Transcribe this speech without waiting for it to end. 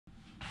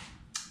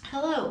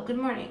Hello, good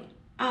morning.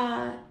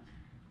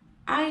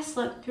 I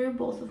slept through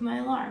both of my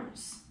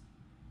alarms.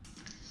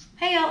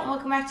 Hey y'all,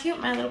 welcome back to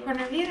my little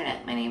corner of the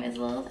internet. My name is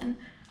Lilith and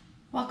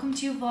welcome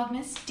to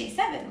Vlogmas Day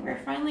 7. We're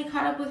finally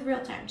caught up with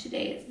real time.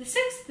 Today is the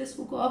 6th, this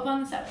will go up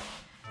on the 7th.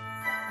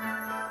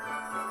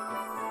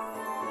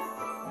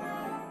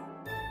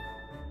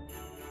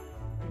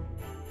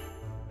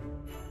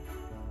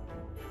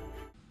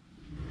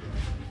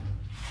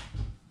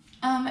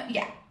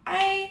 Yeah,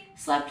 I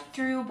slept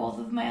through both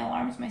of my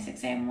alarms, my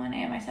 6 a.m. one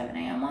and my 7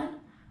 a.m. one.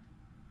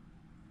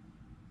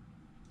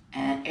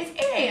 And it's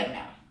 8 a.m.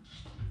 now.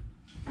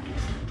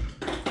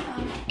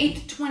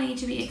 8:20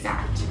 to be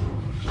exact.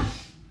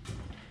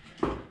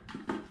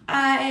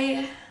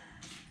 I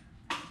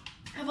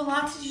have a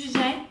lot to do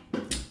today,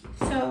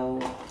 so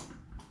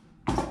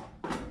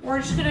we're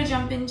just gonna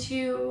jump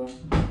into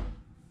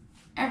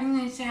everything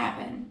that needs to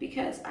happen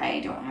because I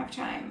don't have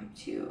time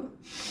to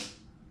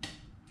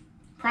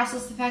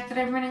process the fact that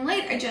I'm running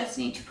late. I just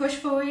need to push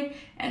forward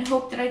and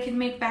hope that I can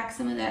make back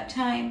some of that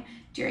time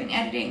during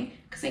editing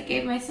because I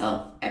gave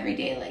myself every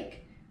day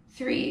like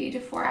 3 to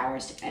 4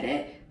 hours to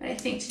edit, but I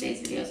think today's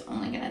video is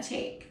only gonna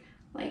take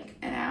like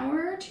an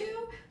hour or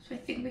two, so I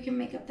think we can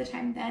make up the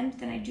time then. But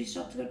then I do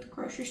still have to go to the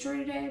grocery store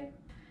today.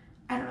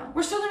 I don't know.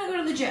 We're still gonna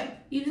go to the gym.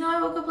 Even though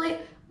I woke up late,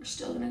 we're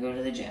still gonna go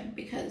to the gym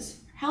because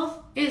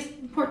health is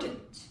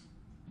important.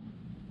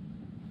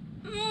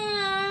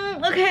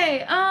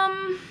 Okay,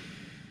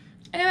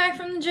 I got back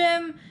from the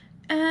gym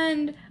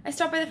and I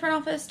stopped by the front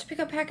office to pick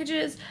up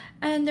packages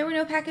and there were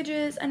no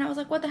packages and I was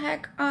like, what the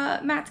heck?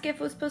 Matt's gift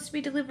was supposed to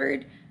be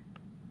delivered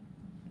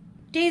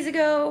days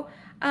ago.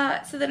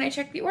 So then I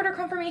checked the order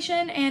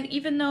confirmation and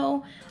even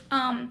though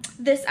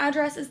this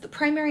address is the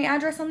primary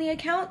address on the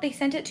account, they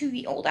sent it to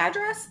the old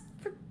address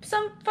for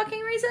some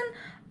fucking reason.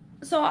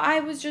 So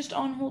I was just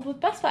on hold with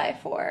Best Buy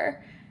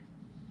for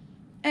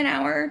an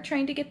hour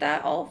trying to get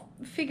that all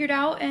figured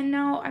out and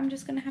now I'm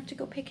just gonna have to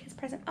go pick his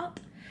present up.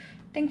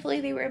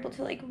 Thankfully, they were able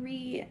to like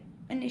reinitiate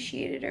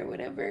it or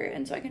whatever,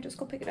 and so I can just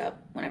go pick it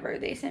up whenever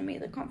they send me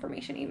the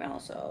confirmation email,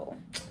 so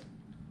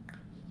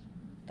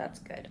that's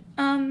good.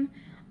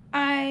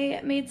 I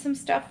made some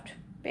stuffed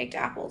baked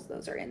apples.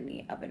 Those are in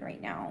the oven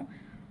right now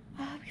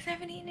because I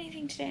haven't eaten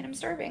anything today and I'm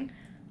starving.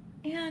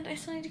 And I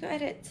still need to go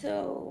edit,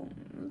 so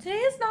today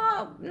is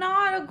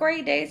not a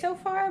great day so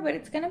far, but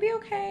it's gonna be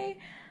okay.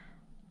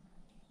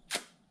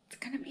 It's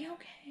gonna be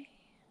okay.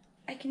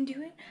 I can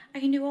do it.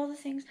 I can do all the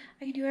things.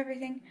 I can do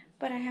everything.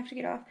 But I have to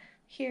get off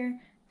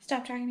here,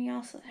 stop talking to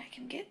y'all so that I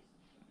can get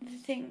the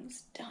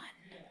things done.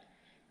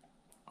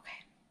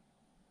 Okay.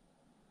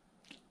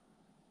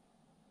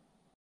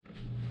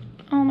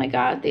 Oh my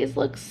god, these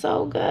look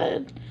so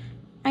good.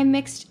 I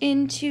mixed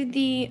into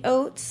the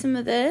oats some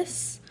of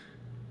this,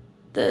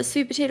 the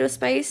sweet potato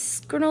spice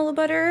granola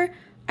butter.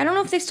 I don't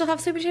know if they still have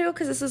sweet potato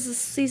because this is a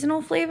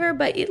seasonal flavor,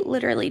 but it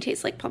literally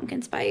tastes like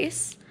pumpkin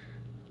spice.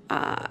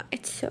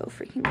 It's so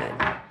freaking good.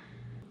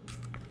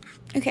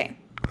 Okay,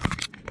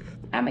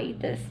 I'm gonna eat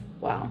this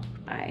while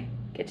I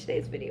get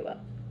today's video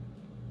up.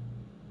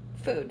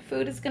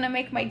 Food is gonna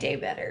make my day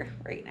better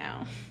right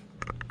now.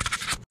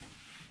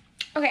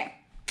 Okay,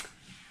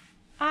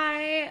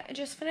 I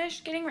just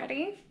finished getting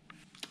ready.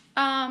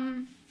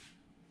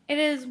 It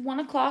is 1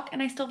 o'clock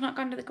and I still have not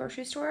gone to the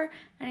grocery store.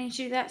 I need to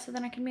do that so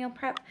then I can meal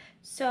prep.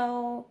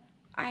 So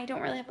I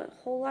don't really have a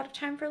whole lot of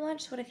time for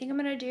lunch. So what I think I'm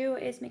gonna do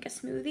is make a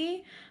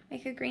smoothie,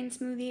 make a green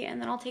smoothie, and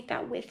then I'll take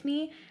that with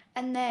me.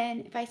 And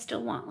then if I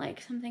still want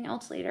like something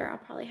else later, I'll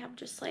probably have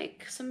just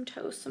like some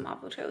toast, some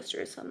apple toast,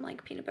 or some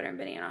like peanut butter and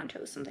banana on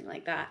toast, something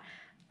like that,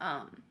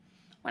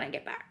 when I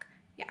get back.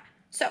 Yeah,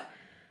 so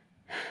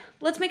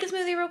let's make a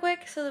smoothie real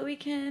quick so that we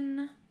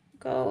can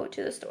go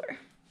to the store.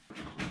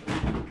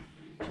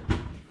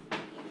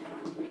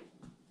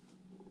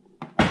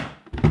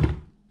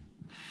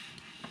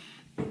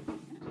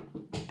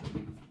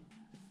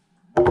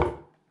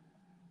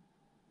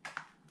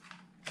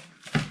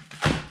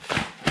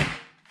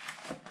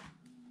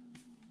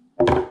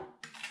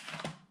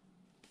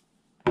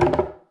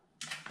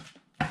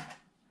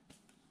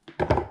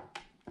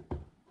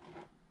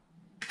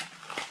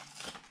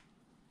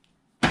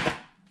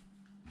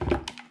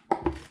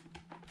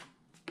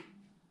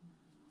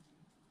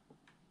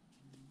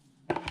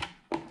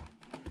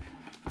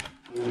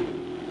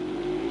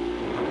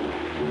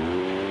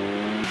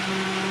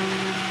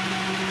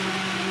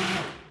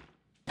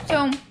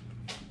 So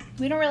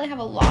we don't really have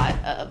a lot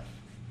of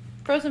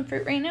frozen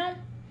fruit right now.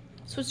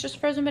 So it's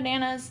just frozen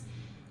bananas,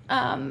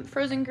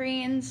 frozen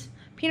greens,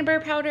 peanut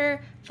butter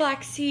powder,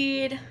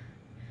 flaxseed,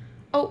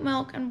 oat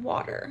milk, and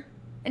water,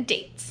 and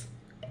dates.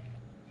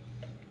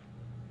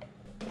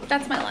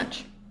 That's my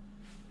lunch.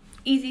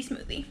 Easy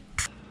smoothie.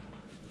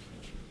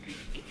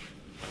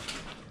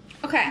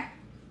 Okay,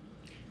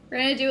 we're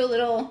gonna do a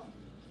little,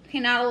 okay,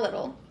 not a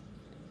little.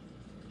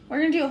 We're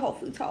gonna do a Whole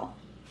Foods haul.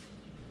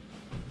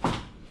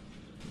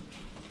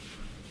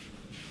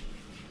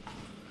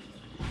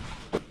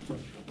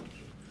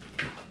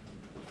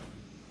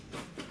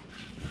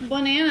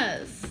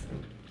 Bananas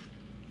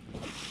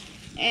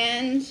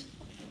and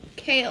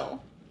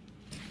kale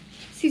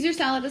Caesar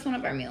salad is one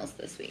of our meals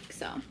this week,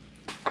 so.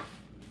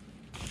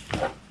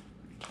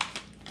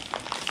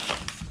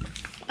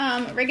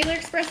 Regular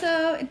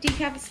espresso,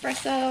 decaf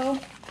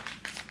espresso,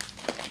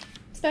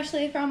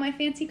 especially for all my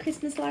fancy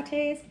Christmas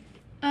lattes.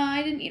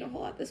 I didn't eat a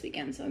whole lot this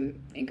weekend, so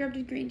I grabbed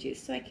a green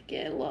juice so I could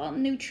get a little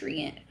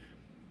nutrient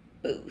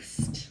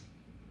boost.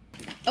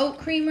 Oat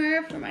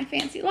creamer for my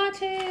fancy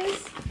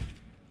lattes,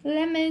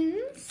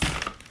 lemons,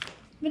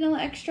 vanilla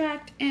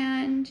extract,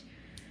 and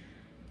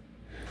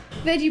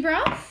veggie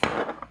broth.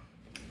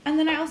 And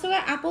then I also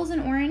got apples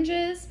and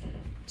oranges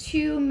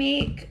to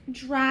make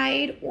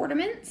dried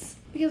ornaments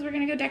because we're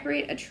gonna go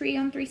decorate a tree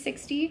on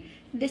 360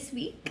 this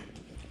week.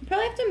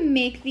 Probably have to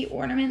make the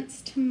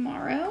ornaments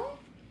tomorrow,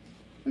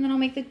 and then I'll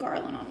make the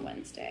garland on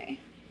Wednesday.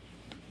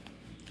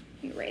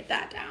 Let me write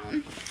that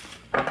down.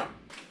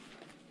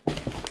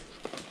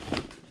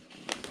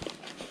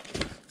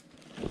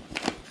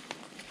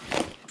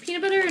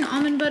 Peanut butter and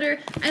almond butter.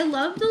 I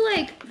love the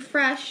like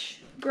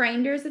fresh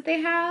grinders that they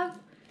have.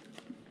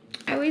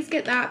 I always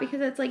get that because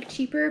it's like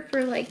cheaper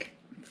for like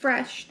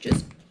fresh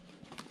just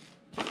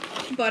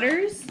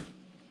butters.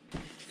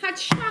 Hot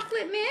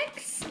chocolate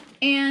mix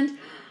and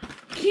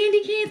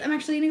candy canes. I'm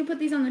actually gonna put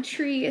these on the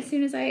tree as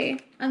soon as I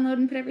unload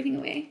and put everything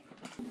away.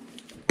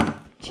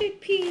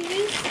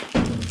 Chickpeas,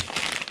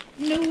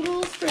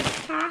 noodles for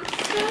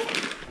pasta,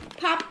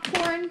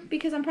 popcorn,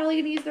 because I'm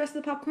probably gonna use the rest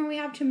of the popcorn we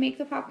have to make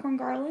the popcorn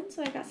garland,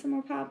 so I got some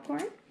more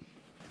popcorn.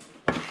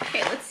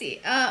 Okay, let's see.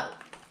 I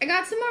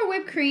got some more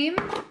whipped cream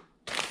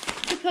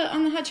to put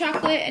on the hot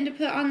chocolate and to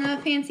put on the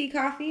fancy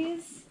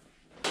coffees.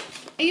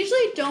 I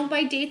usually don't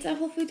buy dates at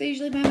Whole Foods. I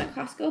usually buy them at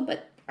Costco,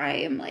 but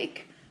I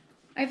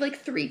have like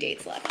 3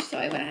 dates left, so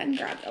I went ahead and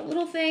grabbed a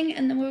little thing,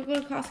 and then we'll go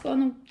to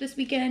Costco this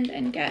weekend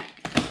and get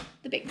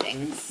the big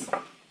things.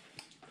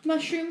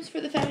 Mushrooms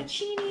for the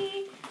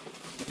fettuccine.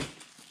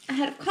 A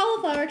head of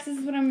cauliflower, because this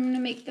is what I'm going to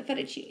make the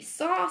fettuccine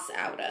sauce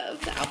out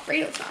of, the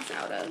Alfredo sauce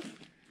out of.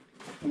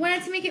 I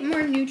wanted to make it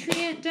more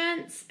nutrient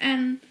dense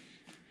and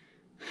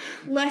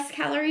less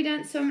calorie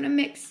dense, so I'm going to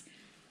mix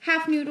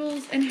half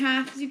noodles and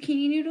half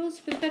zucchini noodles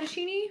for the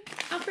fettuccine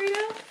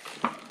Alfredo.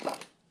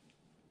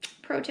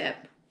 Pro tip.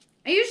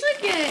 I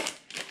usually get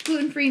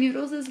gluten-free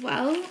noodles as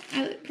well.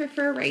 I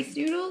prefer rice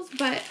noodles,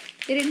 but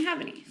they didn't have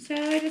any, so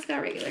I just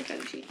got regular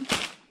fettuccine.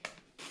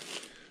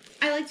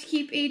 I like to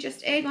keep a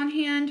just egg on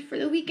hand for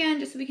the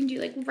weekend, just so we can do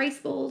like rice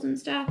bowls and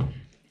stuff.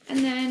 And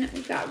then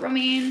we've got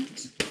romaine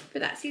for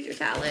that Caesar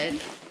salad.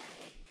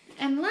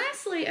 And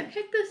lastly, I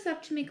picked this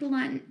up to make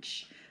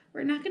lunch.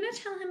 We're not gonna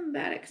tell him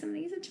about it because I'm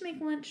gonna use it to make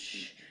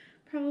lunch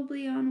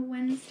probably on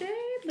Wednesday,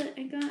 but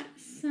I got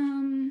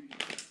some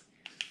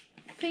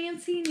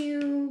fancy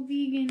new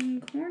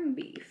vegan corned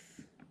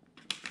beef.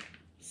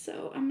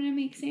 So I'm gonna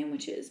make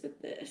sandwiches with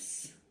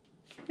this.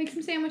 Make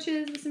some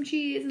sandwiches with some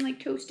cheese and like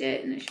toast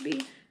it, and it should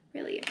be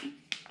really yummy.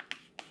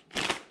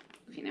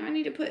 Okay, now I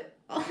need to put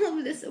all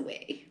of this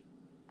away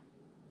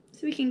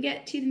so we can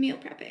get to the meal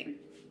prepping.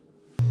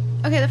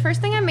 Okay, the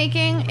first thing I'm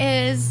making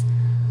is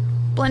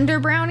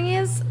blender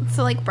brownies,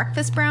 so like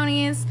breakfast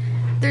brownies.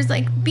 There's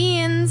like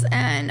beans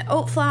and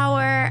oat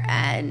flour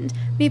and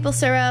maple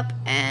syrup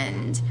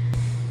and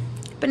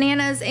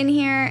bananas in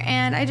here,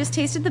 and I just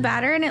tasted the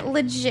batter and it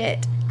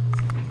legit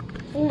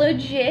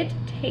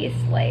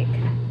tastes like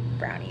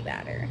brownie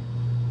batter.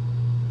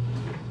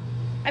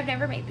 I've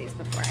never made these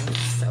before. I'm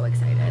so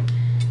excited,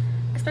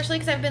 especially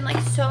because I've been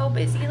like so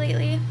busy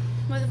lately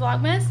with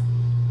Vlogmas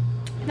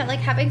that like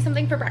having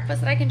something for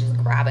breakfast that I can just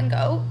grab and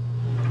go,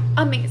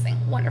 amazing,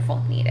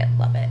 wonderful, need it,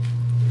 love it.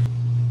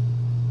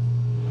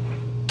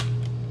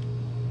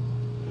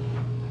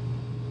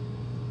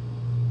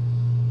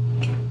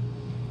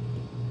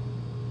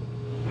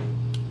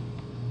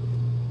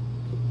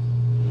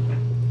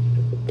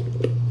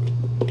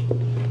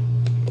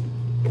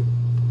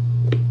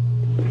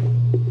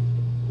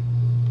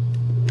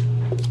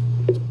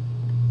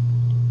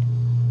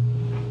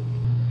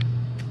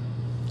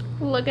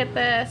 Look at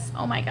this.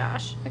 Oh my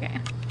gosh. Okay.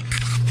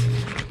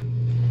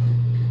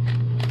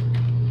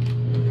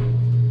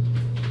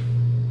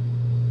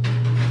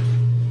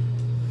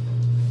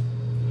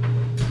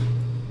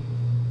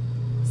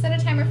 Set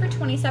a timer for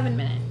 27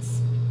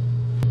 minutes.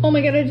 Oh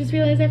my god, I just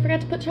realized I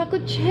forgot to put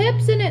chocolate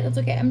chips in it. That's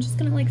okay. I'm just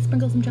gonna like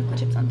sprinkle some chocolate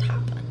chips on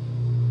top.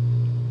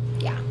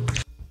 Yeah.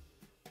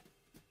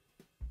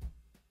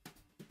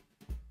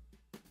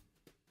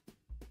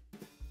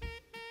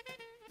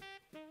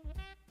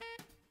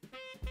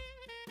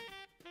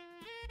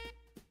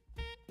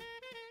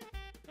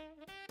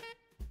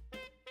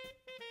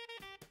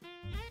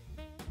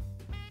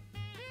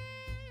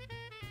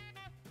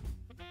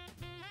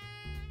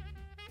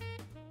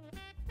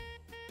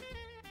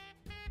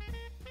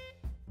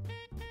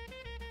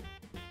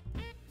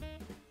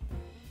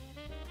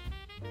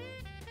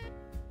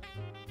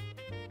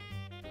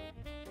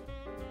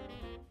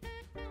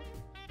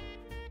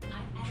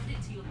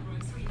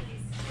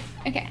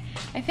 Okay,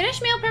 I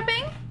finished meal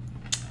prepping,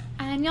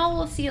 and y'all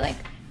will see like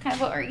kind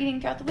of what we're eating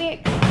throughout the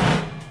week.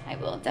 I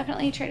will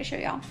definitely try to show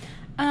y'all.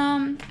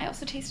 I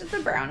also tasted the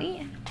brownie,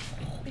 and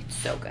oh, it's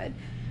so good.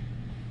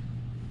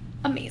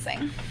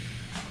 amazing.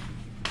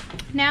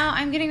 Now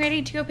I'm getting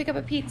ready to go pick up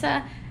a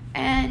pizza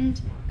and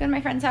go to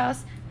my friend's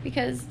house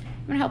because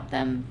I'm gonna help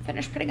them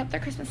finish putting up their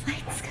Christmas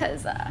lights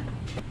because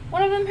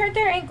one of them hurt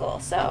their ankle.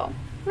 So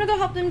I'm gonna go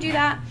help them do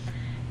that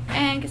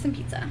and get some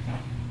pizza.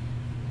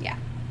 Yeah.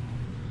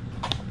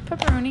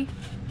 Pepperoni.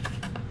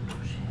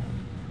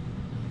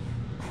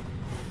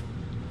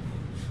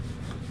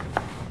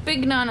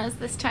 Big Nana's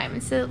this time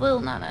instead of Little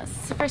Nana's.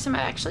 It's the first time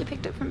I've actually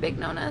picked up from Big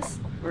Nana's.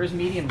 Where's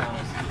Medium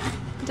Nana's?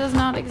 It does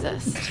not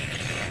exist.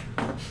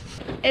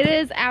 It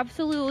is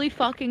absolutely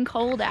fucking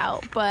cold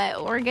out,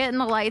 but we're getting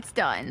the lights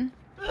done.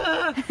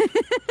 This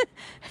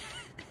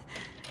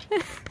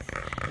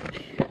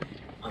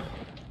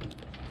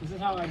is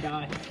how I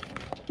die.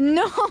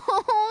 No!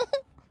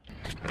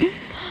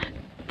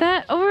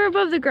 That over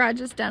above the garage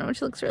is done,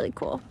 which looks really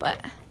cool,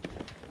 but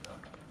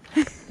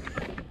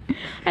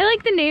I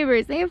like the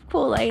neighbors. They have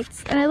cool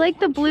lights, and I like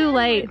the blue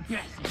lights.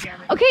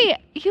 Okay,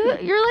 your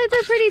lights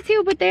are pretty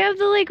too, but they have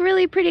the like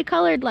really pretty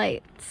colored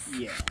lights.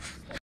 Yeah.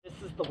 This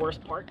is the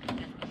worst part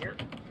here.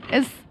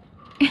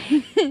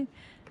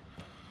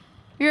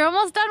 You're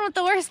almost done with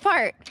the worst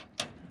part.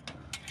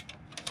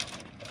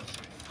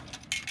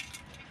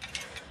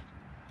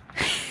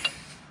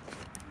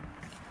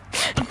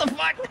 What the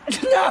fuck?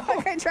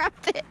 No! I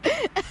dropped it.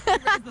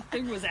 The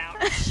thing was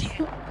out. Shit.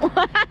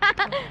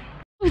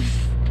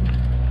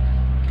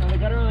 No, the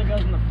gutter only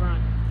goes in the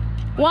front.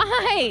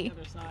 Why? The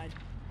other side.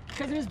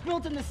 Because it was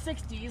built in the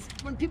 60s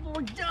when people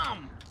were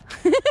dumb.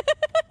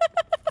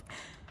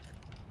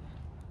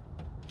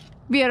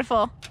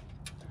 Beautiful.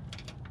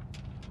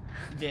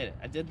 Did it.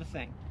 I did the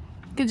thing.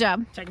 Good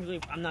job.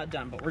 Technically, I'm not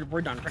done, but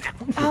we're done for now.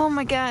 Oh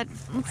my god.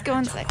 Let's go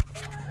inside.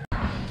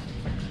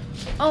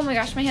 Oh my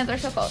gosh, my hands are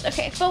so cold.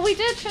 Okay, but we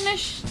did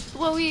finish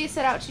what we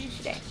set out to do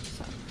today.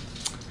 So,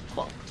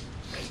 cool.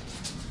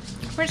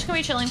 We're just gonna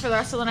be chilling for the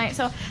rest of the night,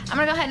 so I'm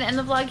gonna go ahead and end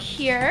the vlog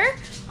here.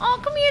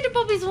 Oh, come here, the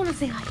puppies want to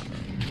say hi.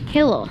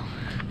 Hello.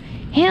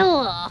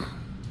 Hello.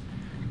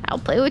 I'll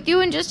play with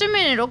you in just a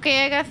minute,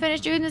 okay? I gotta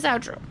finish doing this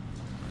outro.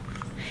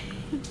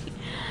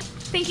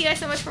 Thank you guys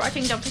so much for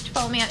watching. Don't forget to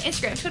follow me on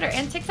Instagram, Twitter,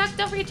 and TikTok.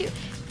 Don't forget to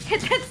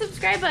hit that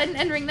subscribe button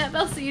and ring that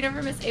bell so you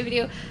never miss a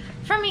video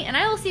from me. And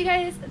I will see you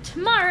guys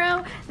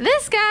tomorrow.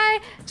 This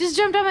guy just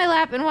jumped on my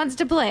lap and wants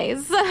to play,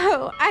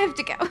 so I have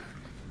to go.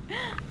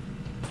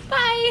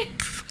 Bye.